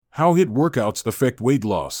How HIIT workouts affect weight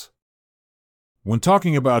loss. When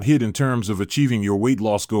talking about HIIT in terms of achieving your weight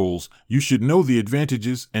loss goals, you should know the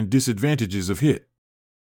advantages and disadvantages of HIIT.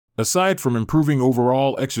 Aside from improving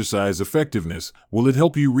overall exercise effectiveness, will it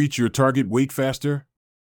help you reach your target weight faster?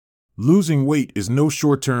 Losing weight is no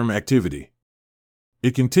short-term activity.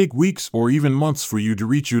 It can take weeks or even months for you to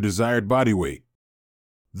reach your desired body weight.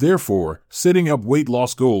 Therefore, setting up weight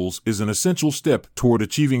loss goals is an essential step toward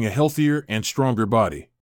achieving a healthier and stronger body.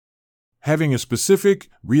 Having a specific,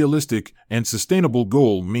 realistic, and sustainable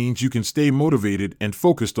goal means you can stay motivated and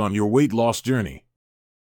focused on your weight loss journey.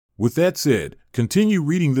 With that said, continue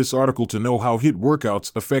reading this article to know how HIIT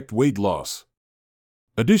workouts affect weight loss.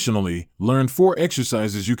 Additionally, learn 4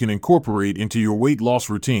 exercises you can incorporate into your weight loss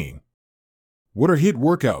routine. What are HIIT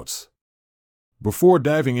workouts? Before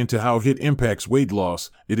diving into how HIIT impacts weight loss,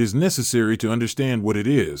 it is necessary to understand what it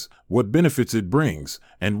is, what benefits it brings,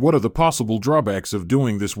 and what are the possible drawbacks of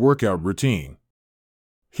doing this workout routine.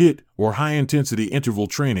 HIIT, or high-intensity interval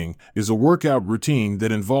training, is a workout routine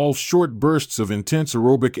that involves short bursts of intense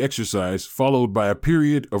aerobic exercise followed by a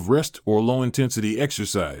period of rest or low-intensity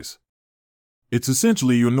exercise. It's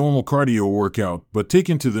essentially your normal cardio workout, but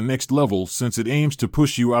taken to the next level since it aims to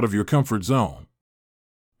push you out of your comfort zone.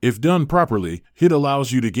 If done properly, HIIT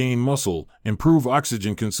allows you to gain muscle, improve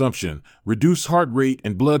oxygen consumption, reduce heart rate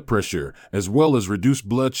and blood pressure, as well as reduce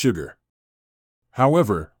blood sugar.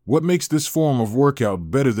 However, what makes this form of workout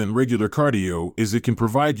better than regular cardio is it can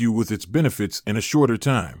provide you with its benefits in a shorter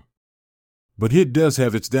time. But HIIT does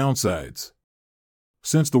have its downsides.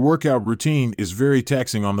 Since the workout routine is very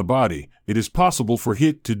taxing on the body, it is possible for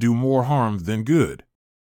HIIT to do more harm than good.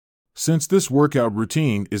 Since this workout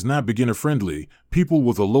routine is not beginner-friendly, people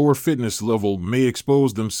with a lower fitness level may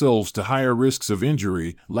expose themselves to higher risks of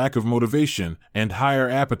injury, lack of motivation, and higher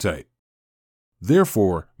appetite.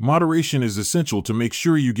 Therefore, moderation is essential to make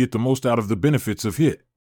sure you get the most out of the benefits of HIIT.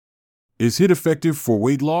 Is HIIT effective for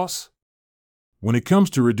weight loss? When it comes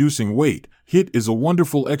to reducing weight, HIIT is a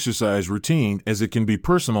wonderful exercise routine as it can be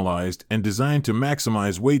personalized and designed to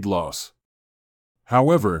maximize weight loss.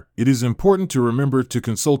 However, it is important to remember to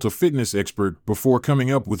consult a fitness expert before coming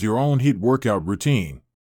up with your own HIIT workout routine.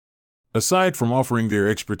 Aside from offering their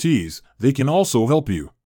expertise, they can also help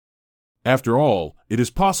you. After all, it is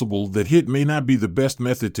possible that HIIT may not be the best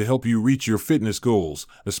method to help you reach your fitness goals,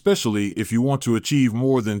 especially if you want to achieve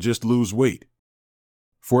more than just lose weight.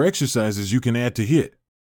 For exercises you can add to HIIT.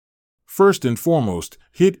 First and foremost,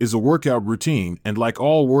 HIIT is a workout routine, and like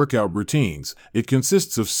all workout routines, it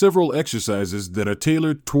consists of several exercises that are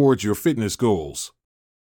tailored towards your fitness goals.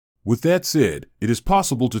 With that said, it is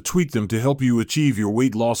possible to tweak them to help you achieve your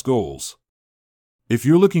weight loss goals. If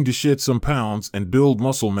you're looking to shed some pounds and build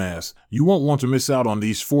muscle mass, you won't want to miss out on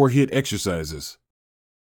these 4 HIIT exercises.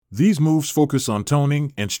 These moves focus on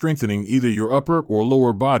toning and strengthening either your upper or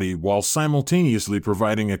lower body while simultaneously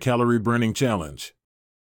providing a calorie-burning challenge.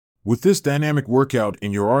 With this dynamic workout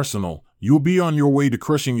in your arsenal, you'll be on your way to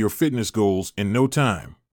crushing your fitness goals in no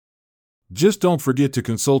time. Just don't forget to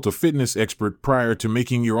consult a fitness expert prior to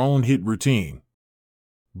making your own HIIT routine.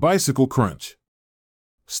 Bicycle crunch.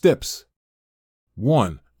 Steps.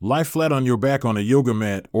 1. Lie flat on your back on a yoga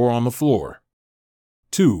mat or on the floor.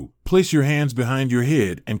 2. Place your hands behind your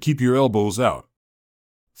head and keep your elbows out.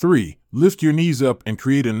 3. Lift your knees up and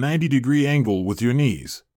create a 90-degree angle with your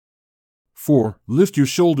knees. 4. Lift your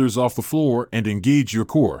shoulders off the floor and engage your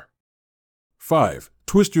core. 5.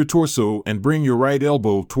 Twist your torso and bring your right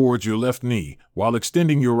elbow towards your left knee while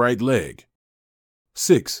extending your right leg.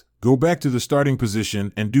 6. Go back to the starting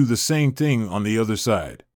position and do the same thing on the other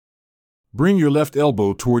side. Bring your left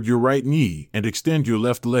elbow toward your right knee and extend your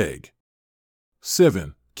left leg.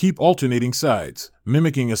 7. Keep alternating sides,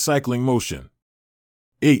 mimicking a cycling motion.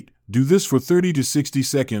 8. Do this for 30 to 60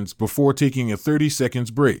 seconds before taking a 30 seconds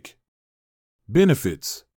break.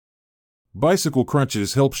 Benefits. Bicycle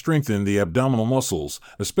crunches help strengthen the abdominal muscles,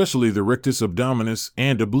 especially the rectus abdominis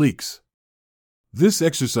and obliques. This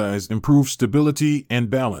exercise improves stability and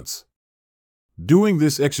balance. Doing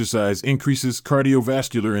this exercise increases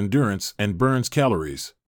cardiovascular endurance and burns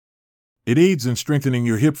calories. It aids in strengthening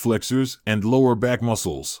your hip flexors and lower back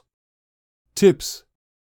muscles. Tips.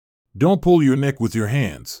 Don't pull your neck with your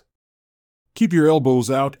hands. Keep your elbows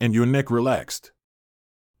out and your neck relaxed.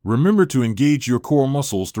 Remember to engage your core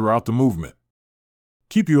muscles throughout the movement.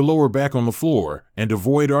 Keep your lower back on the floor and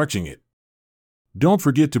avoid arching it. Don't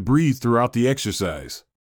forget to breathe throughout the exercise.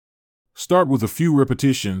 Start with a few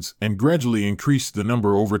repetitions and gradually increase the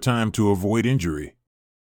number over time to avoid injury.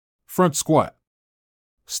 Front squat.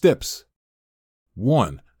 Steps.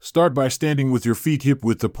 1. Start by standing with your feet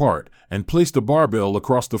hip-width apart and place the barbell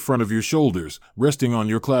across the front of your shoulders, resting on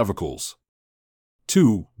your clavicles.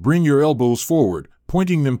 2. Bring your elbows forward,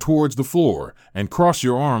 pointing them towards the floor, and cross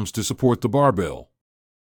your arms to support the barbell.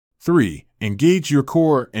 3. Engage your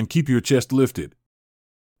core and keep your chest lifted.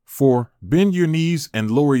 4. Bend your knees and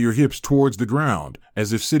lower your hips towards the ground,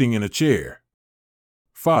 as if sitting in a chair.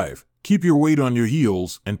 5. Keep your weight on your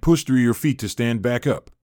heels and push through your feet to stand back up.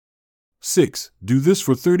 6. Do this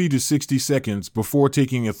for 30 to 60 seconds before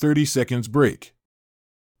taking a 30 seconds break.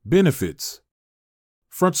 Benefits: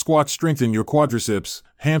 front squats strengthen your quadriceps,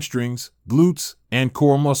 hamstrings, glutes, and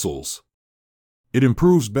core muscles. It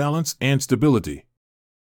improves balance and stability.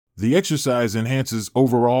 The exercise enhances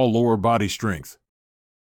overall lower body strength.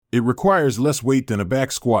 It requires less weight than a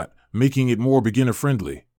back squat, making it more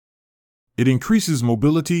beginner-friendly. It increases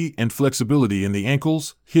mobility and flexibility in the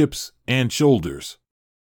ankles, hips, and shoulders.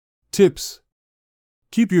 Tips: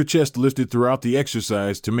 keep your chest lifted throughout the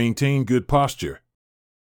exercise to maintain good posture.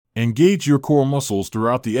 Engage your core muscles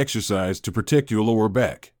throughout the exercise to protect your lower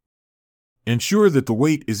back. Ensure that the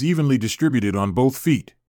weight is evenly distributed on both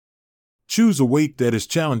feet. Choose a weight that is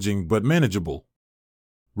challenging but manageable.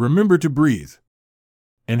 Remember to breathe.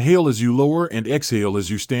 Inhale as you lower and exhale as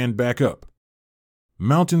you stand back up.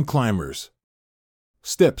 Mountain climbers.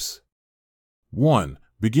 Steps. 1.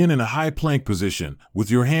 Begin in a high plank position,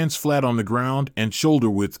 with your hands flat on the ground and shoulder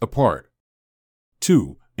width apart.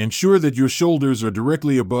 2. Ensure that your shoulders are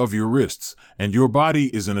directly above your wrists, and your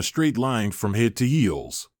body is in a straight line from head to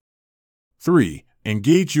heels. 3.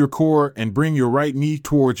 Engage your core and bring your right knee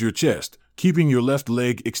towards your chest, keeping your left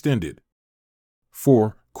leg extended.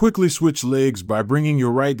 4. Quickly switch legs by bringing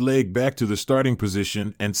your right leg back to the starting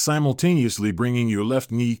position and simultaneously bringing your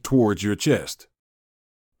left knee towards your chest.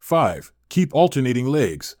 5. Keep alternating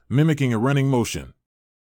legs, mimicking a running motion.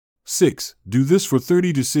 6. Do this for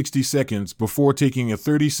 30 to 60 seconds before taking a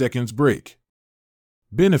 30 seconds break.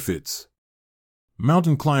 Benefits: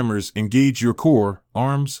 mountain climbers engage your core,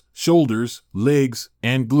 arms, shoulders, legs,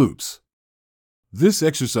 and glutes. This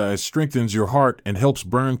exercise strengthens your heart and helps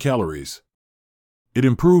burn calories. It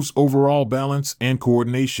improves overall balance and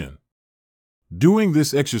coordination. Doing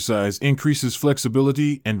this exercise increases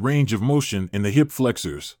flexibility and range of motion in the hip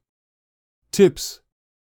flexors. Tips: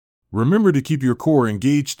 remember to keep your core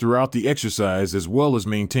engaged throughout the exercise as well as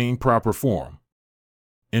maintain proper form.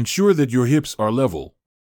 Ensure that your hips are level.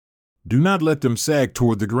 Do not let them sag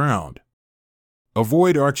toward the ground.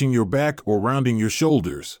 Avoid arching your back or rounding your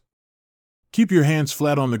shoulders. Keep your hands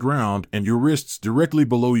flat on the ground and your wrists directly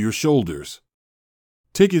below your shoulders.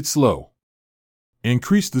 Take it slow.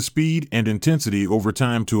 Increase the speed and intensity over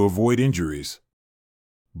time to avoid injuries.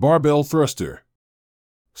 Barbell thruster.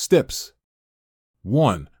 Steps.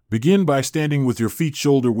 1. Begin by standing with your feet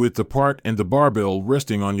shoulder width apart and the barbell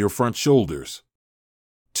resting on your front shoulders.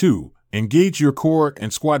 2. Engage your core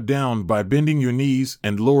and squat down by bending your knees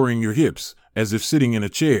and lowering your hips, as if sitting in a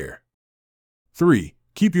chair. 3.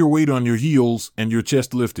 Keep your weight on your heels and your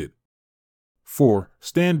chest lifted. 4.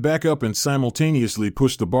 Stand back up and simultaneously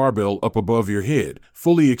push the barbell up above your head,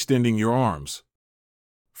 fully extending your arms.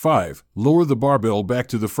 5. Lower the barbell back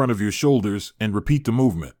to the front of your shoulders and repeat the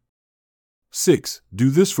movement. 6. Do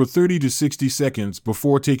this for 30 to 60 seconds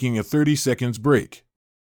before taking a 30 seconds break.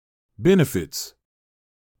 Benefits: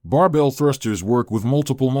 barbell thrusters work with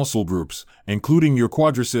multiple muscle groups, including your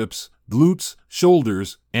quadriceps, glutes,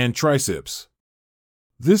 shoulders, and triceps.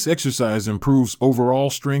 This exercise improves overall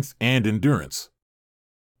strength and endurance.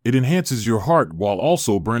 It enhances your heart while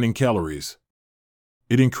also burning calories.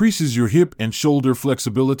 It increases your hip and shoulder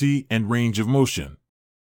flexibility and range of motion.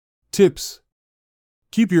 Tips: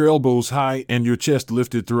 keep your elbows high and your chest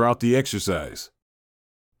lifted throughout the exercise.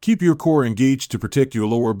 Keep your core engaged to protect your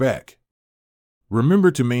lower back.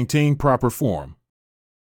 Remember to maintain proper form.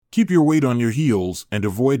 Keep your weight on your heels and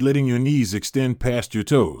avoid letting your knees extend past your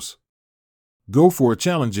toes. Go for a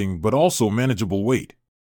challenging but also manageable weight.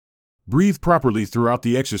 Breathe properly throughout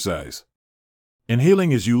the exercise,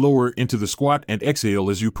 inhaling as you lower into the squat and exhale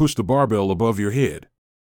as you push the barbell above your head.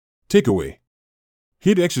 Takeaway: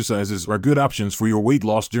 HIIT exercises are good options for your weight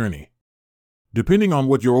loss journey. Depending on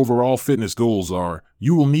what your overall fitness goals are,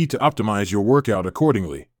 you will need to optimize your workout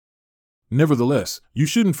accordingly. Nevertheless, you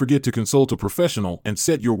shouldn't forget to consult a professional and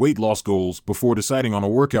set your weight loss goals before deciding on a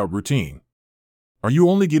workout routine. Are you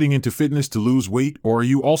only getting into fitness to lose weight, or are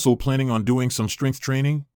you also planning on doing some strength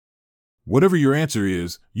training? Whatever your answer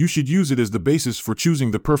is, you should use it as the basis for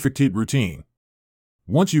choosing the perfect HIIT routine.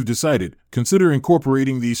 Once you've decided, consider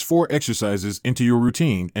incorporating these 4 exercises into your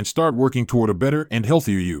routine and start working toward a better and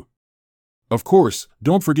healthier you. Of course,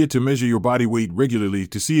 don't forget to measure your body weight regularly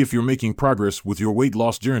to see if you're making progress with your weight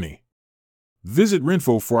loss journey. Visit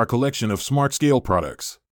Renfo for our collection of smart scale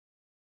products.